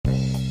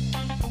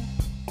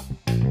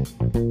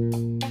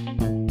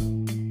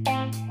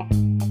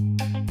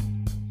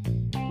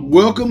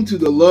Welcome to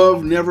the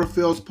Love Never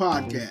Fails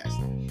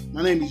podcast.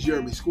 My name is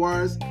Jeremy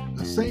Squires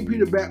of St.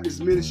 Peter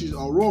Baptist Ministries,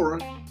 Aurora,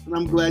 and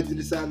I'm glad you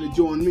decided to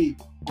join me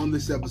on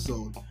this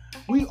episode.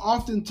 We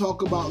often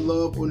talk about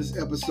love on this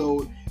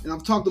episode, and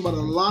I've talked about a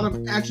lot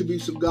of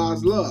attributes of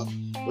God's love.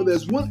 But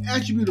there's one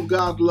attribute of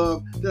God's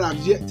love that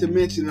I've yet to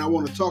mention and I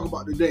want to talk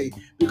about today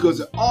because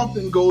it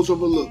often goes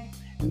overlooked,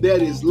 and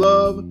that is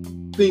love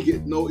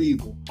thinketh no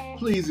evil.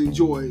 Please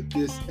enjoy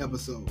this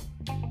episode.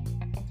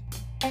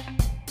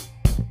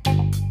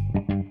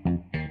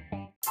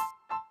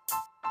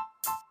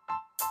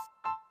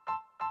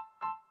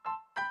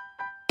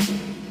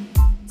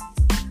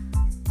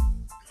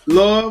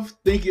 Love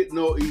thinketh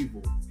no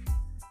evil.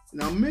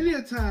 Now, many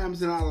a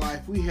times in our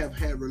life, we have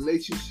had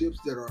relationships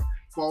that are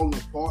falling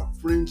apart,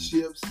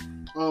 friendships,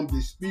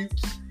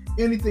 disputes,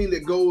 anything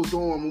that goes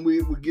on when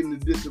we're getting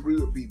to disagree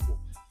with people.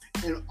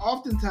 And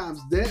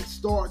oftentimes that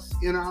starts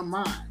in our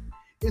mind.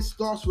 It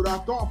starts with our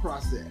thought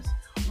process.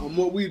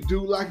 What we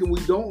do like and we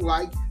don't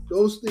like,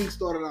 those things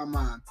start in our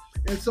mind.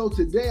 And so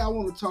today I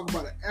want to talk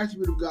about an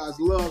attribute of God's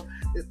love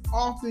that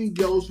often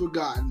goes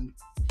forgotten,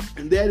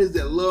 and that is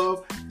that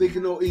love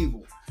thinketh no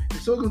evil. And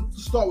so we're going to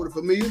start with a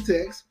familiar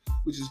text,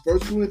 which is 1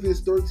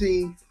 Corinthians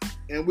 13,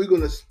 and we're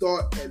going to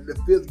start at the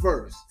 5th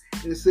verse.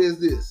 And it says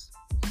this: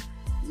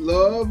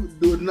 Love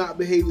doeth not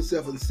behave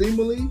itself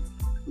unseemly,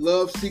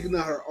 love seeketh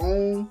not her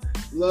own,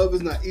 love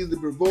is not easily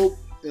provoked,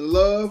 and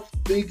love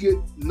thinketh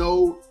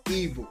no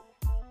evil.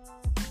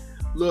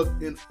 Look,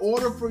 in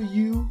order for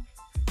you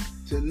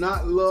to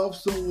not love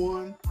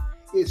someone,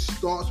 it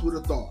starts with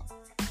a thought.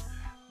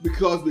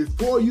 Because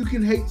before you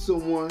can hate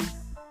someone,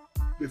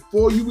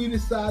 before we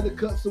decide to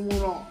cut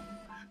someone off,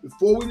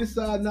 before we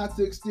decide not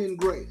to extend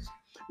grace,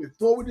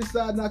 before we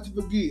decide not to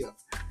forgive,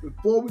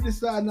 before we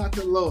decide not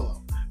to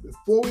love,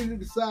 before we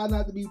decide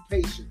not to be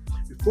patient,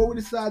 before we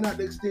decide not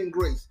to extend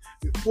grace,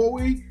 before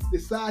we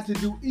decide to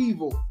do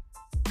evil,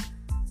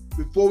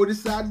 before we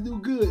decide to do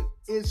good,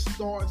 it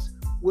starts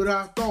with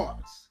our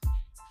thoughts.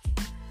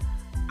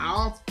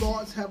 Our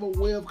thoughts have a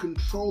way of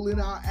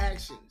controlling our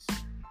actions.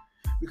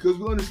 Because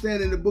we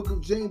understand in the book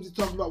of James, it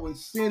talks about when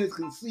sin is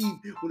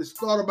conceived, when it's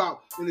thought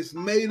about, when it's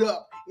made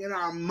up in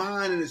our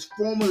mind and it's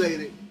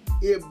formulated,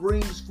 it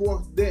brings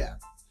forth death.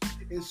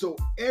 And so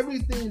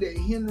everything that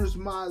hinders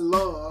my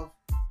love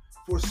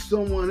for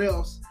someone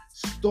else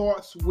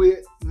starts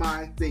with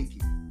my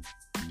thinking.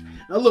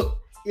 Now look,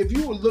 if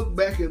you would look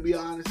back and be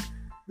honest,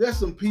 there's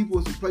some people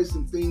and some places,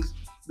 some things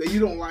that you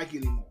don't like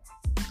anymore.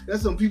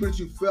 There's some people that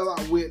you fell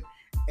out with,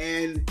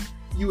 and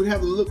you would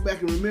have to look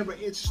back and remember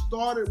it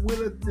started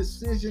with a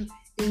decision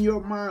in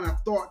your mind, a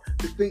thought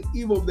to think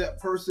evil of that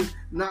person,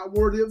 not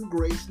worthy of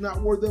grace,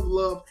 not worthy of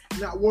love,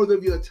 not worthy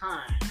of your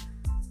time.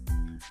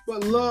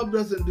 But love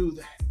doesn't do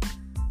that.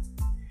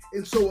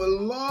 And so what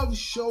love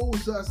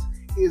shows us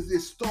is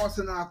it starts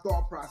in our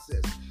thought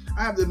process.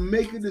 I have to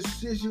make a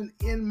decision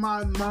in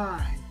my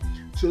mind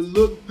to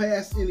look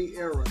past any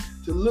error,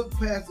 to look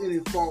past any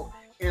fault,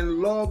 and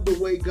love the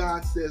way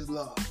God says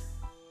love.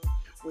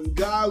 When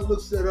God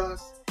looks at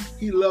us,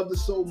 He loved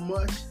us so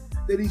much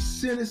that He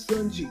sent His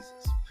Son Jesus.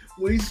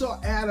 When He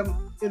saw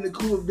Adam in the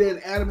cool of day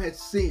and Adam had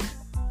sinned,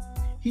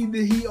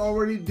 He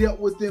already dealt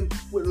with him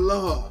with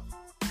love.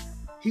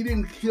 He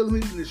didn't kill him,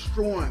 He didn't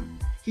destroy him.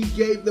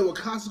 There were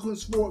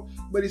consequences for it,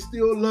 but He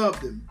still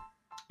loved him.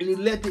 And He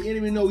let the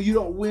enemy know, you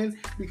don't win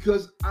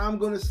because I'm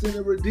going to send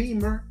a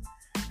Redeemer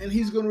and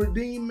He's going to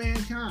redeem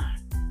mankind.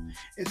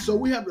 And so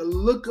we have to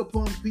look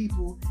upon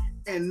people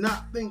and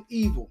not think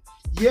evil.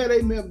 Yeah,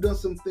 they may have done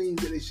some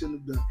things that they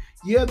shouldn't have done.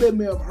 Yeah, they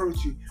may have hurt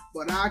you,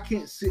 but I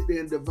can't sit there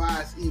and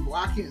devise evil.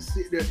 I can't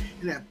sit there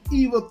and have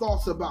evil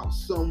thoughts about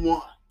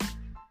someone.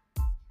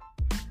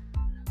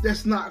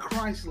 That's not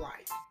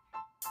Christ-like.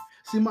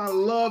 See, my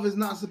love is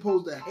not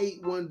supposed to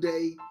hate one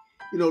day,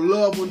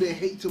 love one day,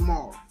 hate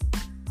tomorrow.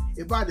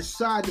 If I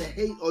decide to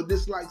hate or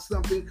dislike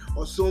something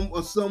or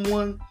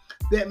someone,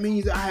 that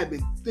means I have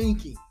been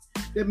thinking.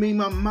 That means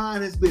my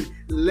mind has been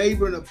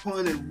laboring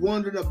upon and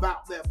wondering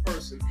about that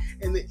person.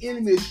 And the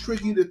enemy is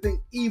tricking you to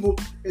think evil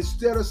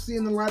instead of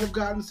seeing the light of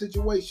God in the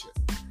situation.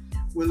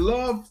 When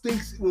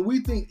we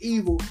think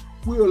evil,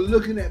 we are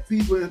looking at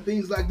people and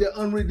things like they're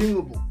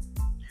unredeemable.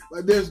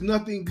 Like there's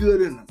nothing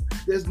good in them.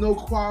 There's no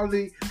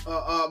quality,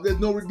 there's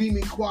no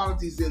redeeming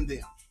qualities in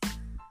them.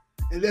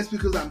 And that's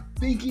because I'm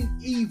thinking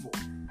evil,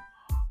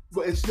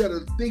 but instead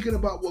of thinking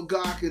about what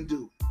God can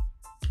do.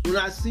 When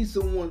I see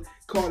someone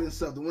caught in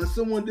something, when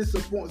someone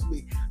disappoints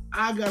me,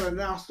 I got to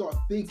now start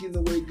thinking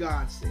the way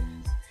God says.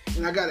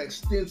 And I got to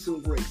extend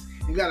some grace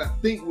and got to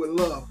think with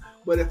love.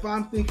 But if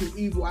I'm thinking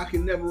evil, I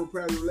can never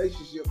repair the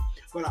relationship.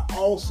 But I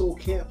also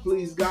can't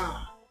please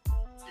God.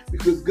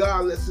 Because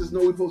God lets us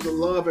know we're supposed to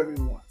love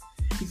everyone.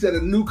 He said,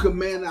 a new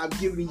command I've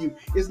given you.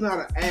 It's not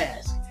an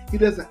ask. He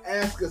doesn't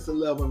ask us to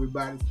love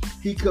everybody.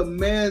 He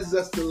commands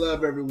us to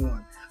love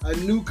everyone. A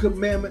new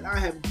commandment I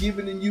have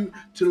given in you,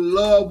 to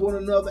love one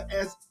another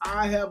as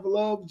I have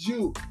loved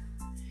you.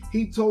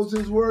 He told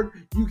his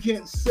word, you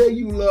can't say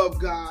you love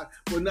God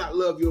but not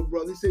love your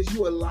brother. He says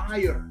you're a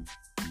liar.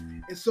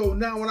 And so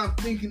now when I'm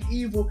thinking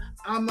evil,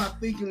 I'm not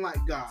thinking like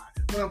God.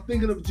 When I'm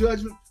thinking of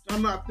judgment,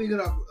 I'm not thinking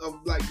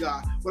of like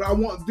God. When I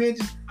want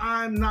vengeance,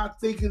 I'm not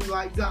thinking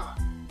like God.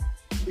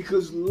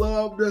 Because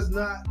love does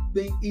not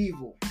think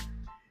evil.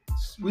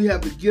 We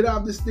have to get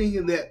out of this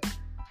thinking that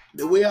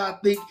the way I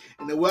think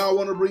and the way I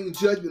want to bring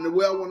judgment, the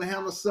way I want to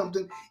handle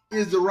something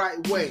is the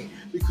right way.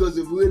 Because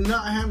if we're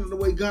not handling the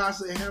way God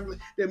said handle it,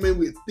 that means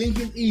we're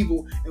thinking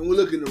evil and we're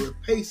looking to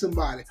repay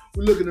somebody.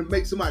 We're looking to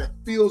make somebody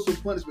feel some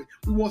punishment.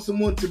 We want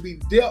someone to be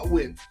dealt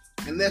with,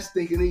 and that's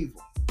thinking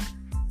evil.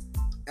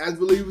 As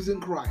believers in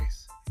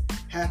Christ,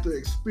 have to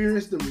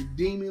experience the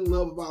redeeming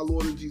love of our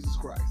Lord and Jesus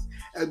Christ.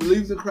 As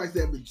believers in Christ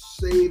that have been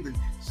saved and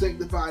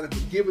sanctified and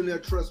forgiven their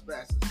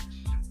trespasses,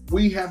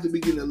 we have to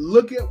begin to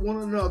look at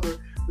one another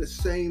the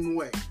same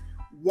way.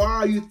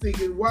 Why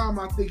am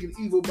I thinking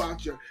evil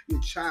about your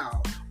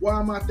child? Why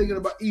am I thinking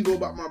about evil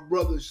about my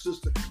brother and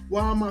sister?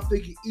 Why am I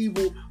thinking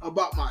evil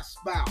about my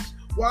spouse?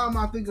 Why am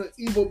I thinking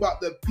evil about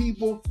the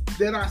people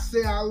that I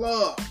say I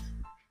love?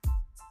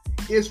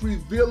 It's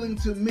revealing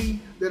to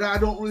me that I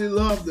don't really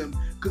love them.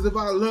 Because if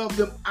I love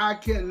them, I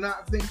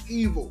cannot think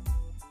evil.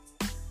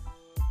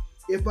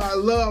 If I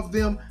love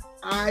them,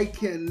 I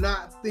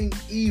cannot think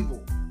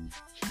evil.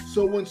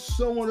 So when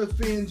someone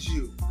offends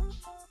you,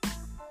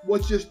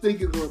 what's your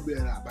thinking going to be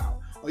about?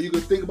 Are you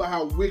going to think about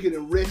how wicked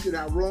and wretched,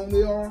 how wrong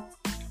they are?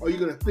 Or are you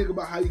going to think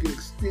about how you can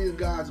extend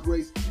God's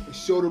grace and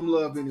show them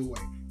love anyway?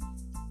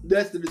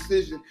 That's the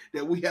decision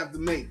that we have to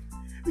make.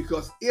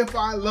 Because if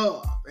I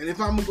love, and if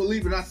I'm a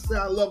believer and I say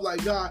I love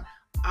like God,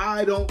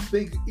 I don't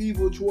think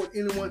evil toward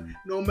anyone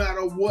no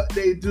matter what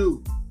they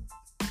do.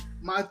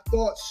 My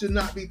thoughts should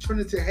not be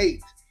turned into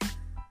hate.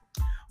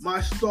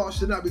 My thoughts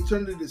should not be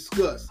turned into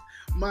disgust.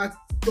 My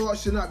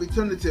thoughts should not be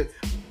turned into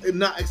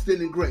not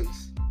extending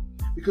grace.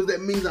 Because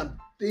that means I'm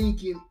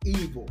thinking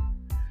evil.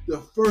 The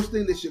first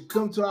thing that should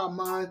come to our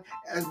mind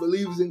as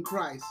believers in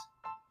Christ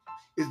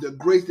is the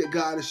grace that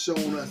God has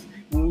shown us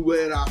when we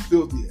were at our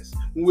filthiest,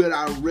 when we were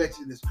at our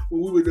wretchedness,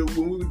 when we were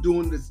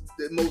doing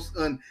the most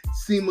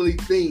unseemly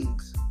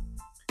things.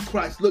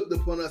 Christ looked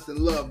upon us and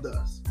loved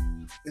us.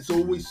 And so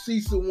when we see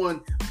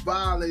someone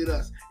violate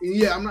us, and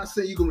yeah, I'm not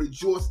saying you can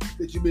rejoice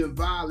that you've been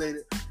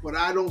violated, but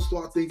I don't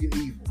start thinking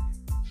evil.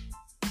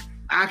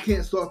 I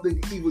can't start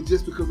thinking evil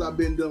just because I've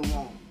been done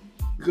wrong.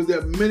 Because there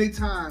are many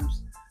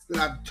times that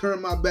I've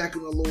turned my back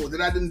on the Lord,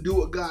 that I didn't do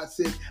what God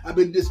said. I've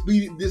been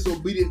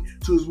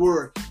disobedient to his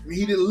word. And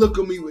he didn't look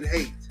at me with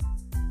hate.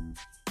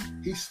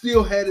 He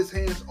still had his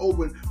hands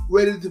open,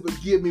 ready to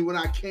forgive me when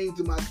I came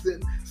to my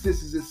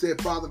senses and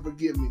said, Father,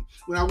 forgive me.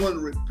 When I wanted to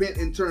repent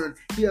and turn,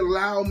 he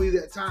allowed me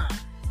that time.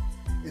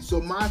 And so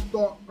my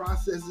thought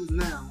processes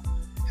now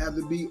have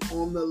to be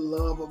on the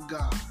love of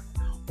God,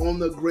 on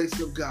the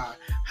grace of God.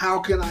 How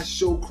can I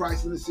show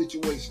Christ in the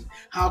situation?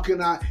 How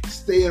can I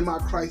stay in my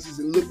crisis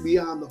and look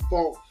beyond the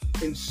fault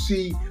and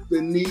see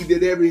the need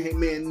that every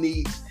man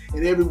needs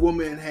and every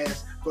woman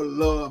has for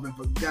love and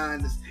for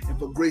kindness and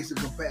for grace and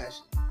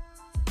compassion?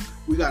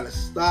 We got to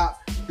stop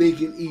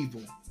thinking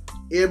evil.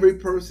 Every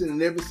person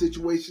in every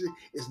situation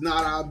is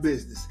not our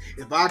business.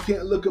 If I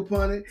can't look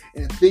upon it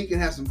and think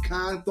and have some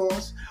kind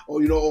thoughts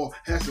or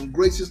have some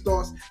gracious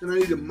thoughts, then I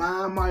need to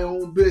mind my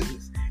own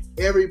business.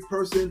 Every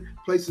person,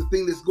 place, or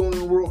thing that's going on in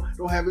the world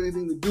don't have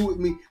anything to do with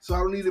me, so I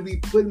don't need to be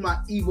putting my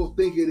evil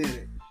thinking in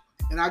it.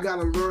 And I got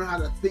to learn how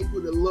to think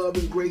with the love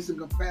and grace and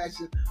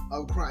compassion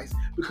of Christ.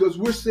 Because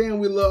we're saying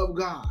we love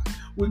God.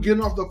 We're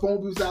getting off the phone,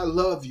 people say, I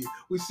love you.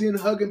 We're seeing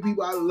hugging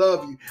people, I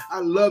love you.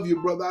 I love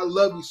you, brother. I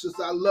love you,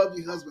 sister. I love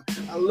you, husband.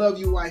 I love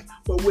you, wife.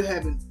 But we're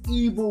having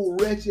evil,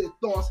 wretched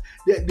thoughts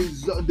that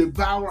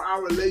devour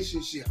our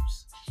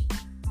relationships.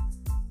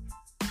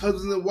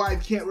 Husband and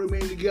wife can't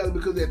remain together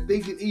because they're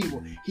thinking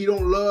evil. He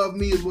don't love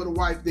me is what the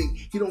wife thinks.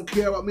 He don't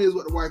care about me is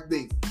what the wife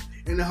thinks.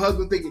 And the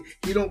husband thinking,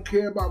 she don't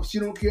care about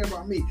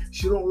me.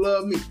 She don't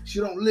love me. She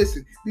don't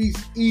listen. These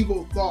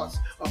evil thoughts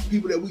of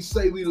people that we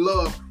say we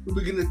love, we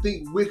begin to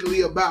think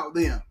wickedly about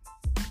them.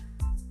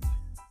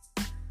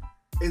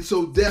 And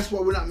so that's why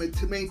we're not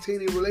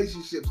maintaining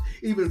relationships,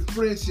 even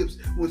friendships.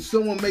 When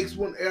someone makes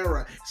one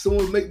error,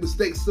 someone makes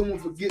mistakes, someone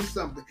forgets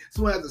something,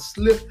 someone has a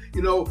slip,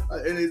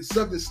 and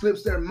something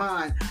slips their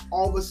mind,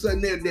 all of a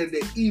sudden they're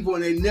evil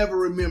and they never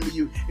remember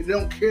you and they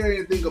don't care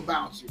anything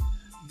about you.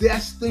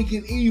 That's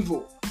thinking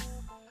evil.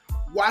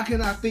 Why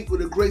can't I think with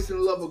the grace and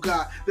the love of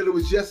God that it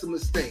was just a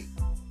mistake?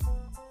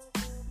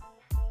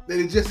 That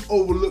it just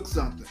overlooked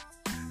something?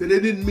 That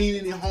it didn't mean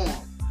any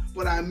harm?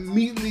 But I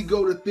immediately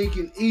go to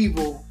thinking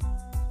evil,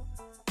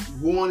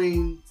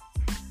 wanting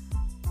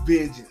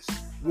vengeance,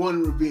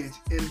 wanting revenge.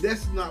 And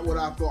that's not what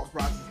our thought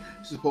process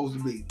is supposed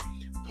to be.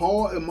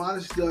 Paul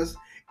admonished us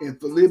in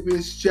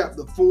Philippians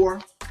chapter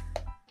 4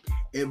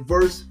 and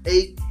verse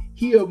 8.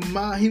 He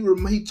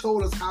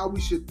told us how we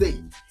should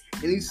think.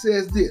 And he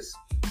says this,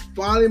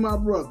 finally, my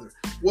brother,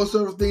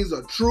 whatsoever things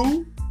are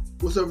true,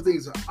 whatsoever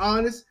things are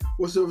honest,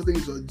 whatsoever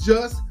things are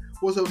just,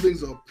 whatsoever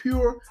things are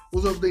pure,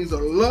 whatsoever things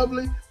are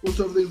lovely,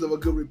 whatsoever things of a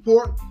good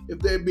report, if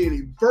there be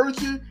any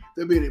virtue, if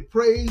there be any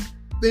praise,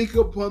 think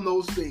upon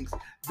those things.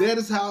 That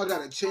is how I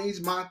got to change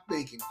my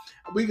thinking.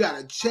 We got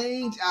to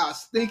change our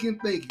stinking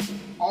thinking.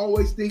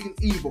 Always thinking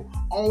evil,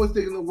 always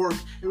thinking the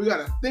worst. And we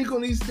got to think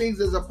on these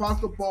things as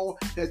Apostle Paul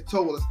has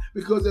told us,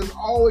 because there's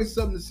always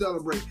something to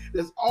celebrate.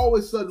 There's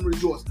always something to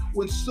rejoice.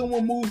 When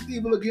someone moves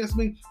evil against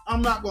me,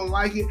 I'm not going to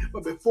like it.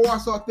 But before I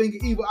start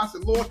thinking evil, I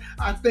said, Lord,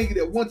 I think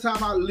that one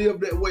time I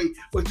lived that way,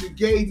 but you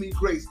gave me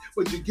grace,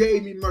 but you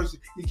gave me mercy,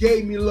 you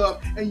gave me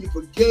love, and you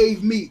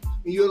forgave me,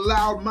 and you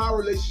allowed my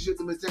relationship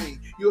to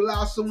maintain. You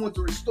allowed someone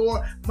to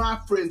restore my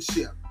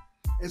friendship.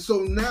 And so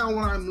now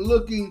when I'm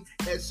looking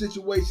at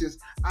situations,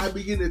 I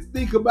begin to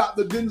think about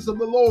the goodness of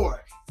the Lord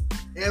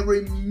and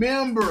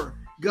remember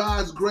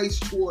God's grace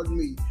toward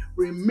me.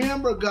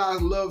 Remember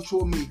God's love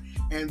toward me.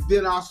 And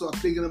then I'll start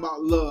thinking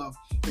about love.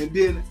 And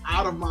then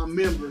out of my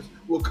members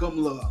will come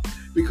love,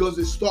 because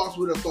it starts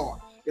with a thought.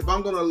 If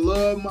I'm going to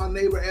love my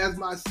neighbor as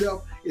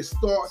myself, it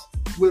starts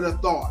with a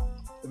thought.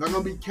 If I'm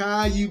going to be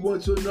kind, you one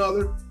to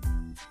another,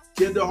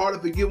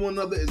 tender-hearted, forgive one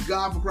another as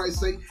God, for Christ's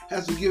sake,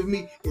 has forgiven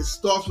me, it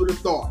starts with a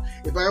thought.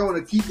 If I want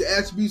to keep the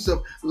attributes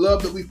of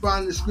love that we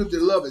find in the scripture,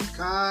 that love is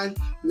kind,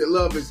 that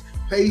love is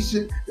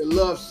patient, that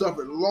love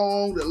suffered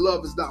long, that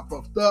love is not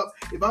puffed up.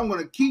 If I'm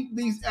going to keep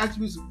these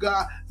attributes of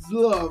God's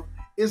love,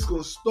 it's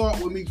going to start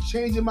with me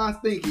changing my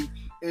thinking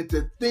and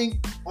to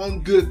think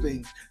on good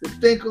things, to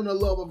think on the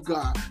love of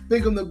God,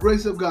 think on the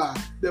grace of God,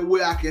 that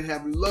way I can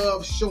have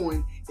love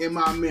showing in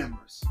my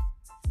members.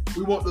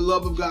 We want the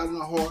love of God in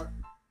our heart.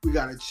 We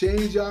got to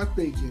change our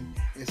thinking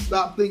and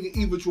stop thinking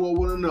evil toward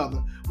one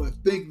another, but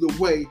think the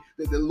way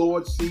that the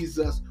Lord sees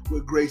us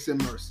with grace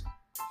and mercy.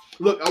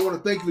 Look, I want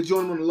to thank you for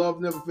joining me on the Love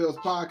Never Fails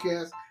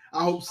podcast.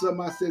 I hope something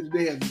I said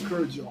today has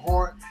encouraged your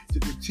heart to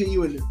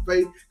continue in the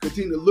faith,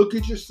 continue to look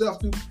at yourself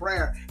through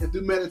prayer and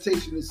through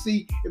meditation to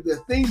see if there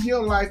are things in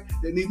your life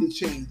that need to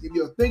change. If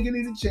your thinking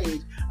needs to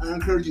change, I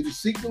encourage you to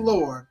seek the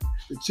Lord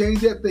to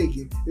change that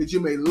thinking, that you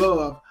may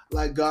love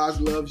like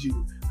God loves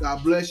you.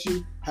 God bless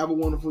you. Have a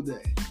wonderful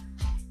day.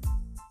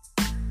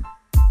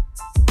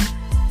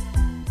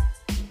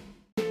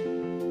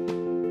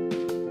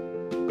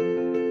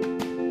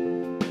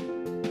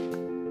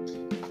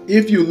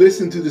 If you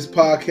listen to this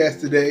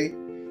podcast today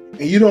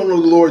and you don't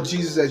know the Lord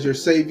Jesus as your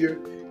Savior,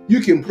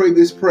 you can pray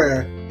this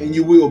prayer and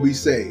you will be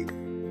saved.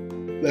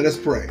 Let us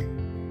pray.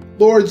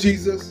 Lord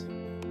Jesus,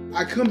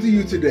 I come to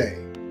you today.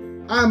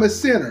 I am a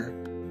sinner,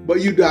 but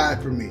you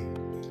died for me.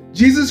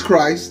 Jesus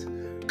Christ,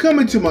 come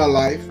into my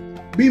life.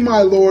 Be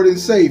my Lord and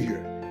Savior.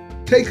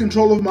 Take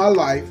control of my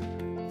life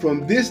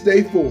from this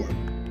day forward.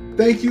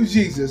 Thank you,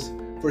 Jesus,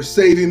 for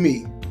saving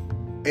me.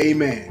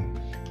 Amen.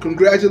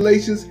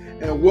 Congratulations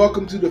and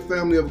welcome to the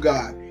family of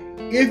God.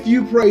 If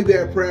you prayed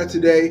that prayer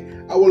today,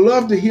 I would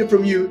love to hear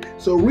from you.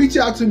 So reach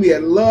out to me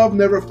at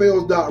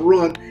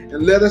loveneverfails.run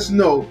and let us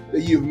know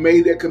that you've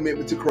made that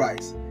commitment to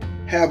Christ.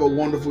 Have a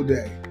wonderful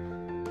day.